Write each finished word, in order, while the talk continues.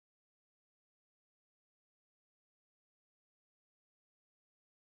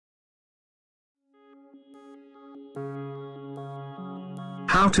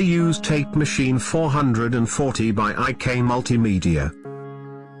How to use Tape Machine 440 by IK Multimedia.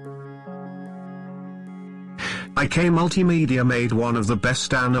 IK Multimedia made one of the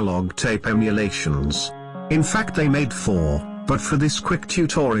best analog tape emulations. In fact, they made 4, but for this quick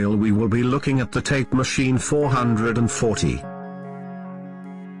tutorial we will be looking at the Tape Machine 440.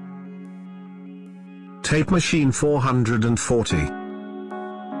 Tape Machine 440.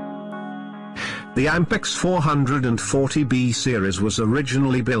 The Ampex 440B series was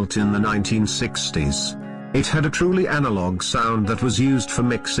originally built in the 1960s. It had a truly analog sound that was used for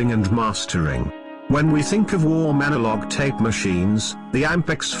mixing and mastering. When we think of warm analog tape machines, the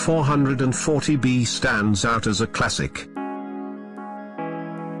Ampex 440B stands out as a classic.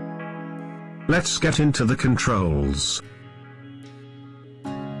 Let's get into the controls.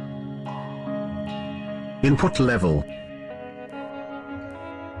 Input level.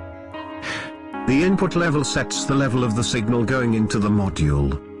 The input level sets the level of the signal going into the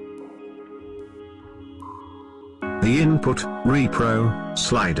module. The input repro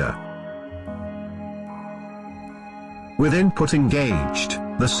slider. With input engaged,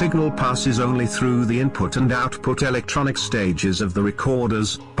 the signal passes only through the input and output electronic stages of the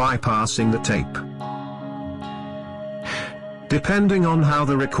recorders, bypassing the tape. Depending on how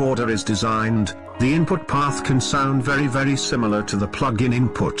the recorder is designed, the input path can sound very similar to the plug-in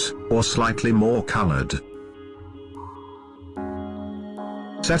input, or slightly more colored.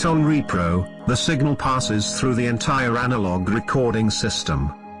 Set on repro, the signal passes through the entire analog recording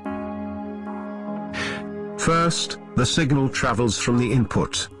system. First, the signal travels from the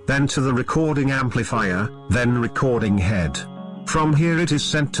input, then to the recording amplifier, then recording head. From here it is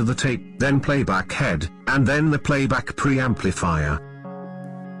sent to the tape, then playback head, and then the playback preamplifier.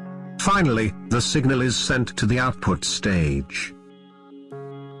 Finally, the signal is sent to the output stage.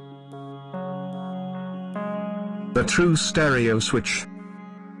 The true stereo switch.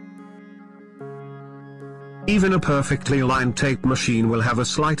 Even a perfectly aligned tape machine will have a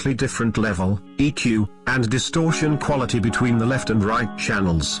slightly different level, EQ, and distortion quality between the left and right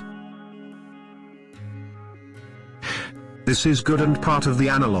channels. This is good and part of the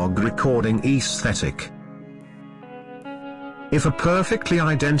analog recording aesthetic. If a perfectly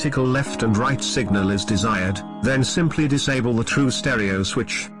identical left and right signal is desired, then simply disable the true stereo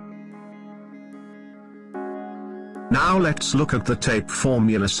switch. Now let's look at the tape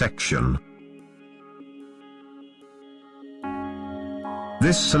formula section.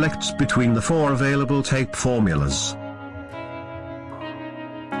 This selects between the 4 available tape formulas.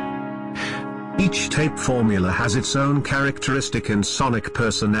 Each tape formula has its own characteristic and sonic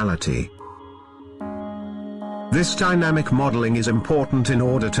personality. This dynamic modeling is important in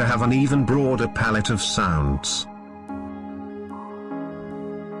order to have an even broader palette of sounds.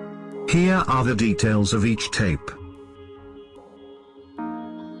 Here are the details of each tape.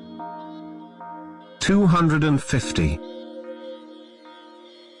 250.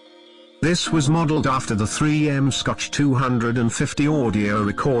 This was modeled after the 3M Scotch 250 audio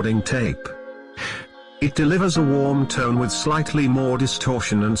recording tape. It delivers a warm tone with slightly more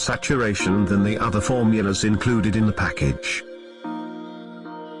distortion and saturation than the other formulas included in the package.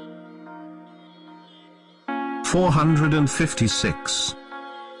 456.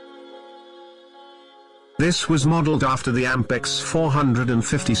 This was modeled after the Ampex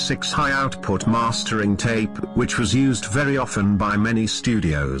 456 high output mastering tape, which was used very often by many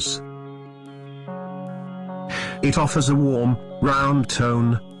studios. It offers a warm, round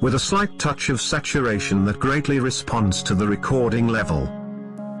tone, with a slight touch of saturation that greatly responds to the recording level.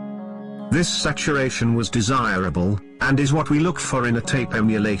 This saturation was desirable, and is what we look for in a tape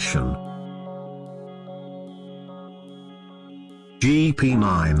emulation.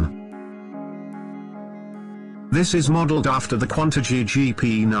 GP9. This is modeled after the Quantigy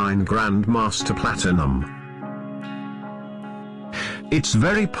GP9 Grandmaster Platinum. It's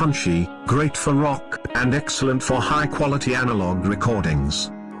very punchy, great for rock, and excellent for high-quality analog recordings.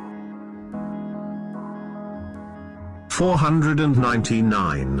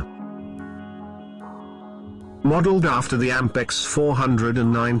 499. Modeled after the Ampex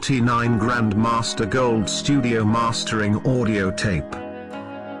 499 Grandmaster Gold Studio Mastering Audio Tape.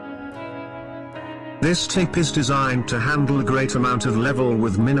 This tape is designed to handle a great amount of level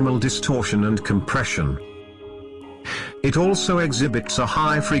with minimal distortion and compression. It also exhibits a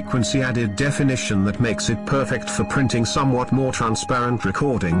high-frequency added definition that makes it perfect for printing somewhat more transparent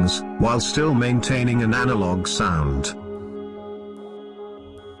recordings, while still maintaining an analog sound.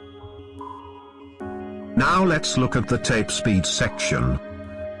 Now let's look at the tape speed section.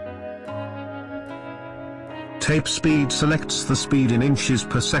 Tape speed selects the speed in inches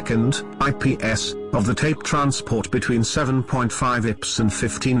per second, IPS, of the tape transport between 7.5 IPS and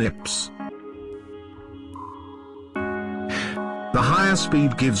 15 IPS. The higher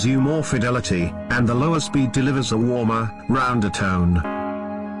speed gives you more fidelity, and the lower speed delivers a warmer, rounder tone.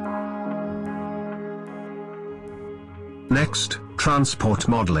 Next, transport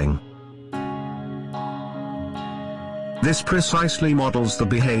modeling. This precisely models the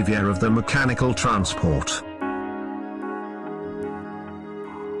behavior of the mechanical transport.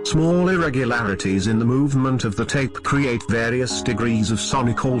 Small irregularities in the movement of the tape create various degrees of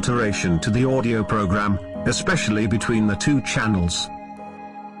sonic alteration to the audio program, especially between the two channels.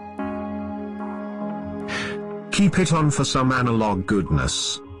 Keep it on for some analog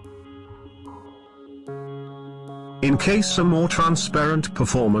goodness. In case a more transparent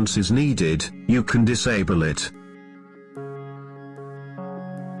performance is needed, you can disable it.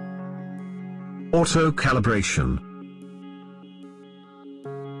 Auto calibration.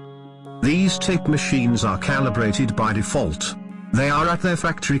 These tape machines are calibrated by default. They are at their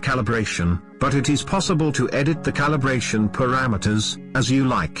factory calibration, but it is possible to edit the calibration parameters as you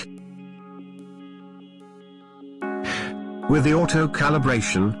like. With the auto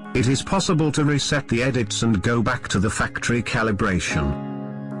calibration, it is possible to reset the edits and go back to the factory calibration.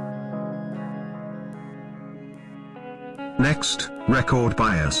 Next, record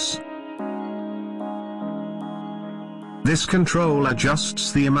bias. This control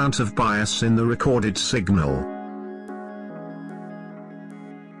adjusts the amount of bias in the recorded signal.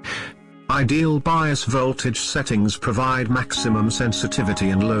 Ideal bias voltage settings provide maximum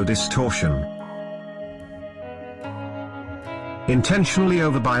sensitivity and low distortion. Intentionally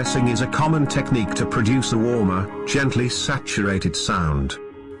overbiasing is a common technique to produce a warmer, gently saturated sound.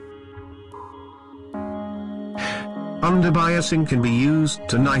 Underbiasing can be used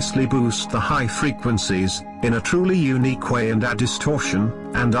to nicely boost the high frequencies, in a truly unique way, and add distortion,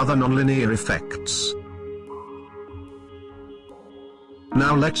 and other nonlinear effects.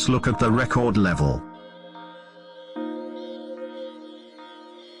 Now let's look at the record level.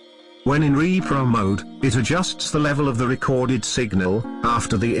 When in repro mode, it adjusts the level of the recorded signal,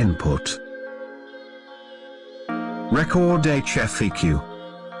 after the input. Record HFEQ.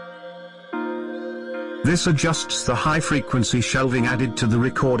 This adjusts the high-frequency shelving added to the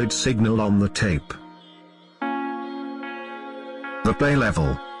recorded signal on the tape. The play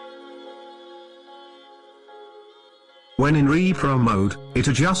level. When in repro mode, it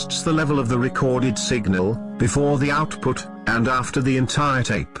adjusts the level of the recorded signal, before the output, and after the entire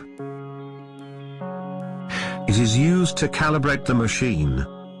tape. It is used to calibrate the machine.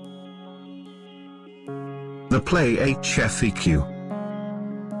 The play HFEQ.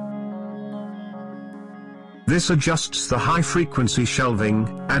 This adjusts the high-frequency shelving,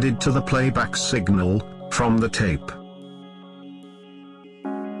 added to the playback signal, from the tape.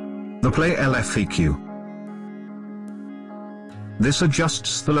 The play LFEQ. This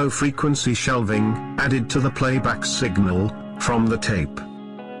adjusts the low-frequency shelving, added to the playback signal, from the tape.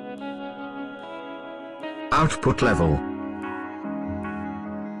 Output level.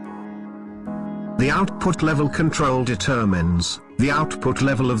 The output level control determines the output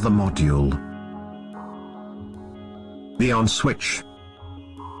level of the module. The on switch.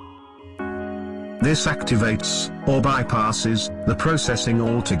 This activates, or bypasses, the processing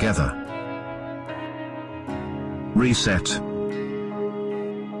altogether. Reset.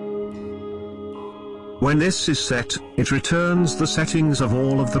 When this is set, it returns the settings of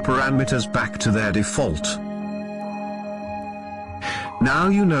all of the parameters back to their default. Now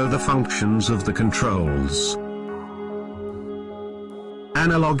you know the functions of the controls.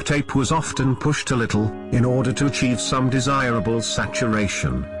 Analog tape was often pushed a little, in order to achieve some desirable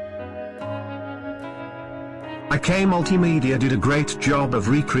saturation. IK Multimedia did a great job of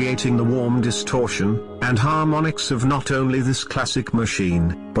recreating the warm distortion, and harmonics of not only this classic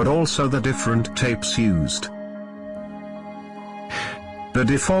machine, but also the different tapes used. The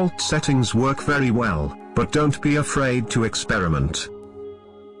default settings work very well, but don't be afraid to experiment.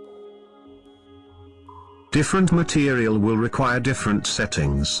 Different material will require different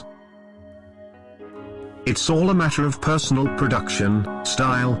settings. It's all a matter of personal production,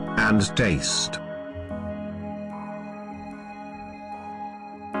 style, and taste.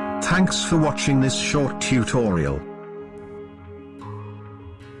 Thanks for watching this short tutorial.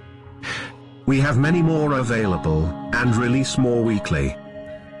 We have many more available, and release more weekly.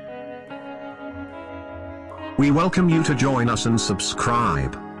 We welcome you to join us and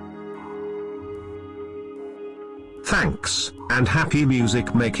subscribe. Thanks, and happy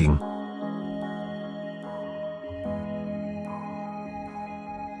music making.